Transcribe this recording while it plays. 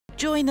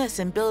Join us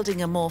in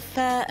building a more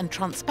fair and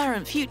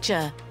transparent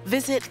future.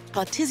 Visit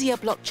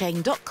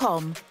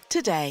partisiablockchain.com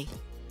today.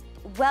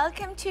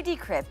 Welcome to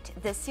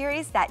Decrypt, the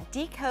series that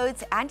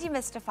decodes and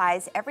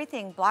demystifies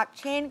everything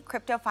blockchain,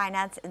 crypto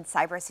finance, and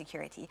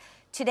cybersecurity.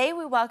 Today,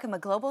 we welcome a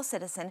global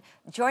citizen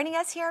joining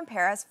us here in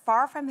Paris,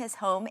 far from his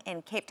home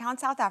in Cape Town,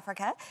 South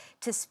Africa,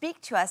 to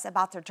speak to us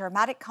about the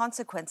dramatic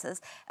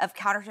consequences of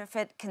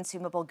counterfeit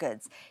consumable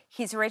goods.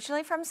 He's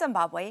originally from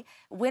Zimbabwe,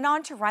 went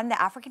on to run the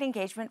African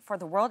engagement for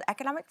the World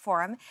Economic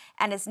Forum,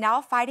 and is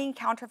now fighting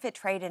counterfeit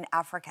trade in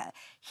Africa.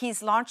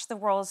 He's launched the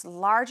world's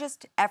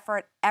largest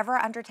effort ever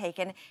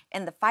undertaken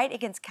in the fight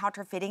against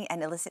counterfeiting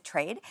and illicit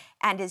trade,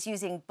 and is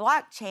using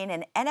blockchain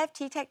and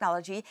NFT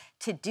technology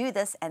to do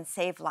this and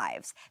save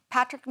lives.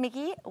 Patrick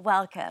McGee,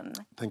 welcome.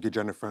 Thank you,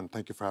 Jennifer, and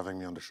thank you for having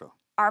me on the show.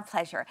 Our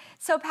pleasure.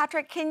 So,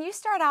 Patrick, can you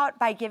start out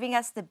by giving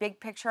us the big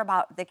picture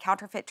about the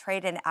counterfeit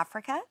trade in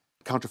Africa?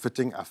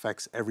 Counterfeiting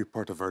affects every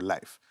part of our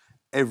life.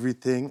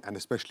 Everything, and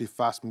especially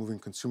fast-moving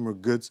consumer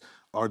goods,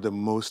 are the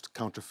most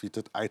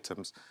counterfeited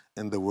items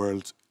in the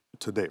world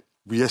today.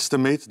 We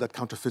estimate that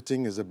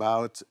counterfeiting is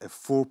about a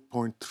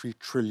 $4.3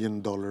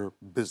 trillion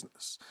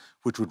business,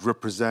 which would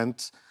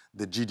represent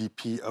the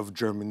GDP of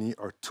Germany,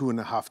 or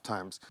 2.5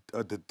 times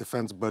the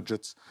defense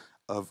budgets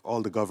of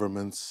all the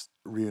governments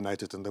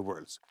reunited in the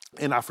world.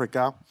 In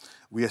Africa,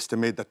 we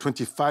estimate that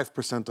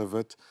 25% of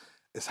it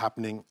is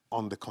happening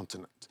on the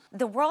continent.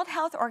 The World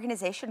Health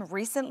Organization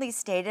recently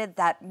stated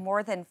that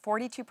more than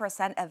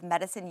 42% of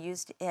medicine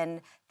used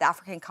in the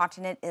African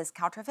continent is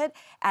counterfeit,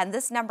 and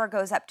this number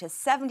goes up to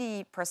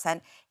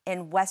 70%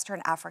 in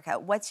Western Africa.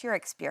 What's your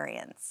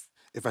experience?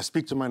 If I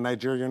speak to my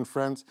Nigerian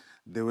friends,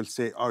 they will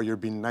say, "Oh, you're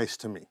being nice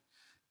to me,"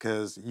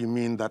 because you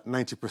mean that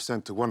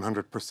 90% to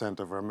 100%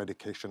 of our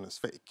medication is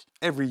fake.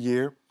 Every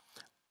year,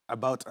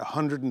 about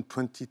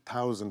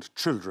 120,000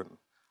 children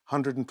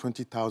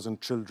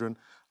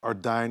are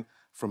dying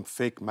from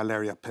fake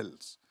malaria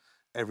pills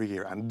every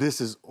year. And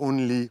this is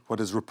only what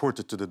is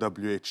reported to the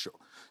WHO.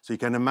 So you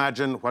can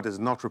imagine what is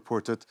not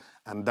reported,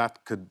 and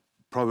that could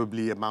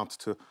probably amount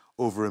to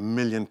over 1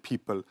 million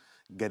people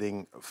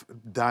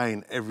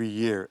dying every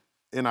year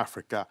in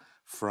Africa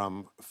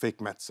from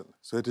fake medicine.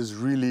 So it is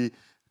really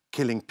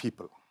killing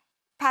people.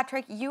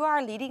 Patrick, you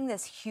are leading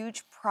this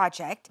huge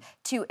project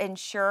to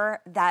ensure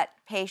that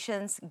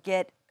patients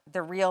get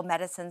the real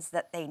medicines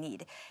that they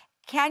need.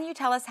 Can you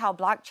tell us how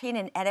blockchain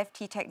and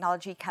NFT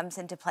technology comes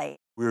into play?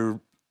 We're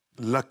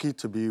lucky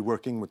to be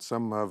working with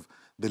some of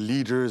the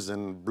leaders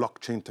in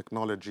blockchain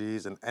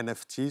technologies and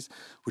NFTs,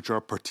 which are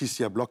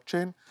Partisia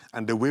blockchain.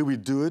 And the way we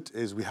do it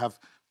is we have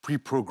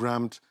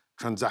pre-programmed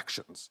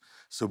transactions.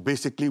 So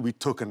basically, we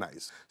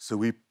tokenize. So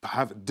we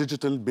have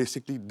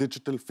basically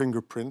digital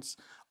fingerprints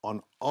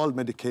on all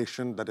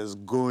medication that is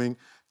going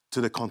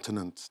to the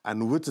continent.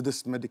 And with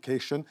this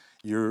medication,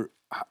 you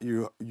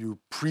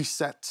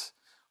preset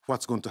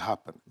what's going to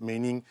happen,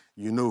 meaning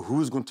you know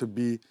who's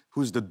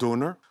the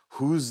donor,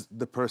 who's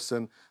the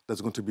person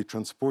that's going to be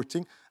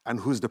transporting,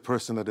 and who's the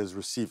person that is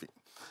receiving.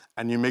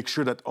 And you make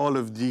sure that all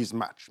of these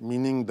match,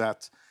 meaning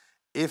that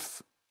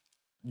if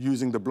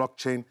using the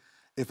blockchain,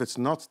 if it's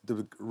not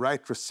the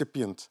right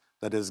recipient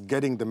that is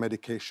getting the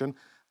medication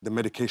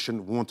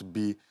won't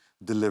be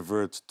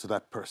delivered to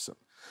that person.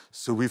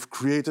 So we've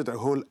created a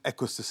whole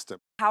ecosystem.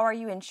 How are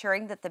you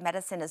ensuring that the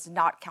medicine is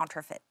not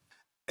counterfeit?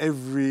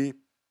 Every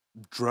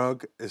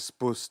drug is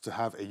supposed to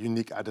have a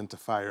unique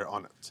identifier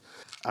on it.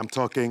 I'm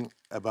talking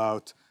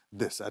about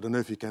this. I don't know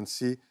if you can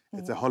see.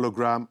 It's a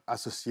hologram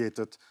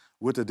associated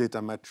with a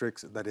data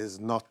matrix that is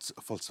not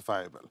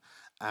falsifiable.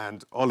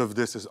 And all of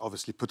this is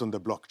obviously put on the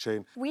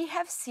blockchain. We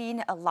have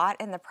seen a lot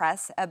in the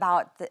press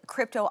about the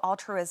crypto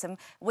altruism,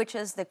 which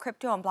is the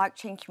crypto and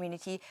blockchain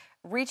community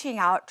reaching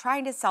out,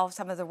 trying to solve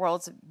some of the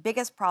world's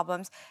biggest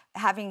problems,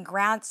 having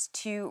grants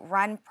to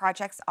run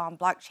projects on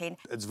blockchain.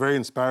 It's very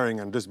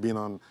inspiring, and just being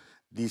on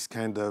these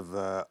kind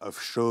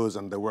of shows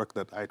and the work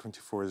that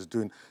I24 is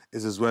doing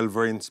is as well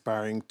very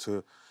inspiring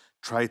to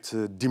try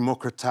to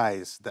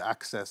democratize the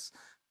access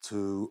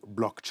to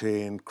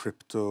blockchain,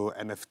 crypto,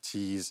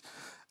 NFTs,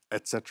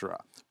 etc.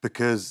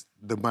 Because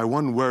my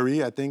one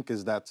worry, I think,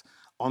 is that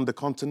on the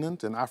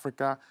continent, in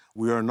Africa,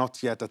 we are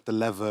not yet at the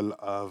level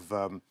of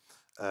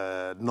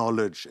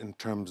knowledge in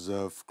terms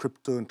of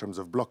crypto, in terms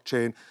of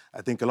blockchain.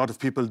 I think a lot of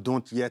people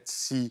don't yet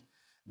see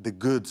the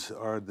good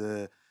or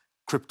the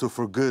crypto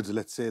for good,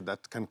 let's say,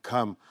 that can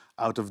come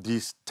out of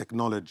these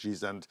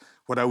technologies. And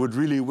what I would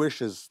really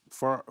wish is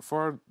for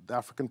the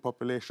African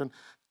population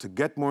to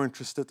get more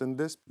interested in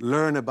this,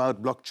 learn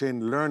about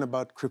blockchain, learn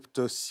about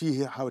crypto,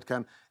 see how it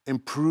can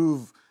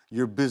improve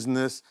your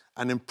business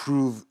and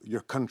improve your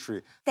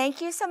country.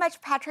 Thank you so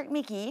much, Patrick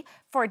McGee,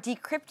 for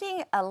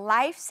decrypting a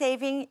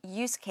life-saving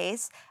use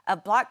case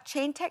of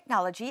blockchain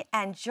technology.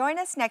 And join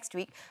us next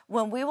week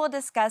when we will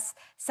discuss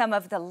some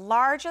of the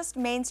largest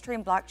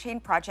mainstream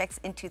blockchain projects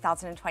in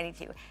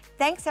 2022.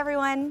 Thanks,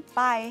 everyone.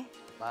 Bye.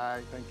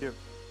 Bye. Thank you.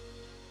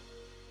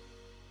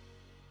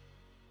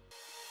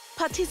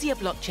 Partisia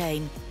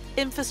Blockchain,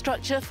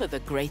 infrastructure for the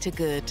greater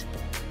good.